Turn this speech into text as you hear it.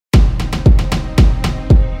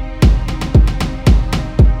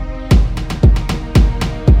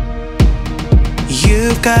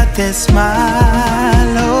You've got that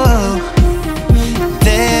smile, oh,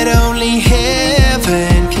 that only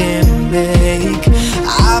heaven can make.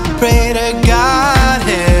 I pray to God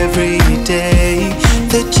every day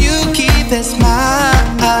that you keep that smile,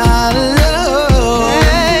 oh.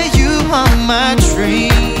 Yeah, you are my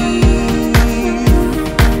dream.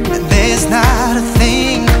 There's not a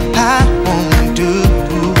thing I won't do.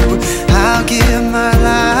 I'll give my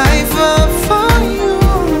life up for you,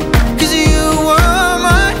 'cause you are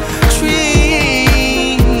my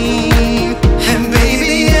dream. And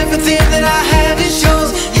baby, everything that I have is yours.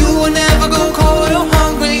 You will never go cold or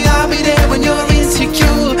hungry. I'll be there when you're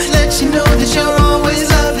insecure. Let you know that you're always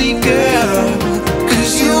lovely, girl.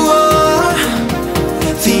 'Cause you are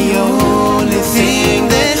the only thing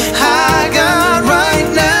that I got right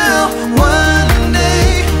now. One day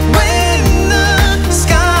when the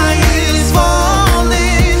sky is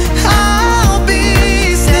falling, I'll be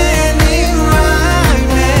standing right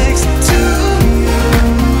next to you,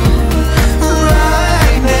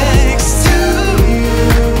 right next to you.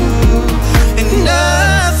 And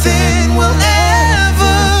nothing will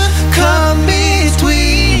ever come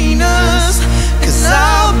between us, 'cause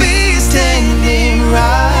I'll be standing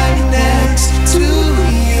right next to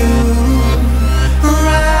you,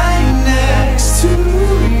 right next to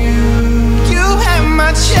you. You have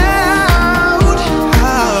my child,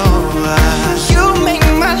 oh, you make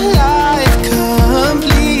my life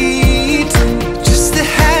complete. Just to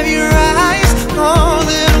have your eyes on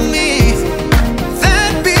little me,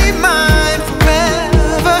 that'd be mine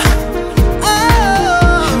forever.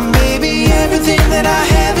 Oh, and baby, everything that I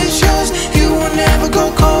have is yours. You will never go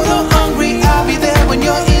cold or hungry. I'll be there when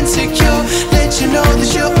you're insecure. Let you know that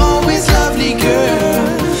you're always lovely, girl.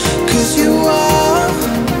 'Cause you are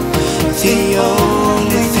the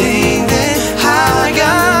only thing that I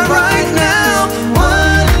got right now.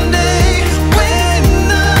 One day when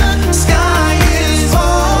the sky is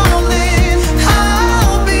falling,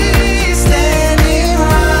 I'll be standing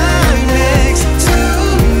right next to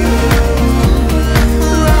you,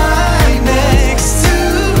 right next to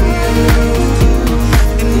you.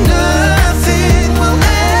 And nothing will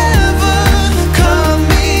ever come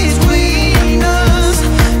between us,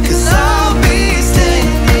 'cause I'll be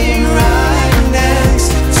standing right next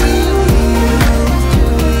to you,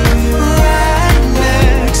 right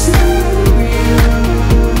next to you.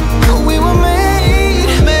 We were made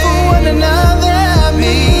for one another,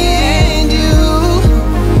 me and you.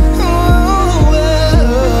 Oh,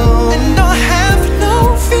 and don't have no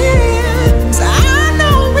fears, I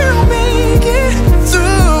know we'll make it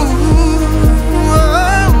through.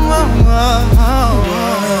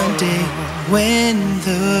 One day when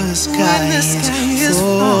the sky is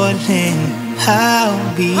falling, I'll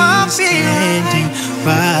be standing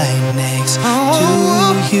right next to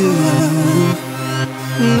you.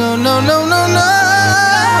 No, no, no, no, no.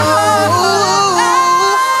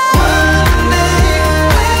 One day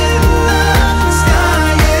when the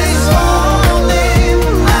sky is falling,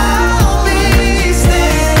 I'll be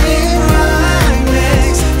standing right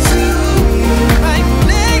next to you, right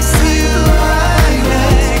next to you, right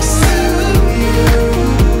next to you.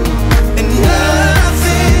 And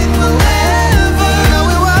nothing will ever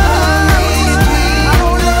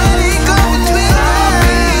come between us. I'll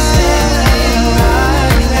be standing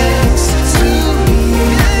right next to you,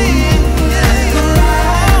 right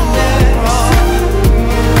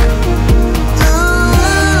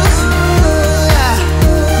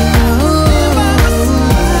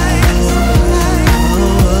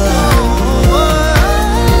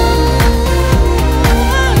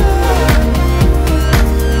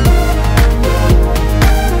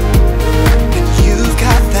You've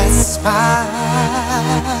got that smile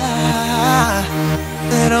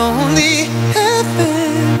that only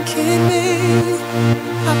heaven can make.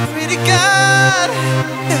 I pray to God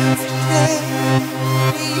every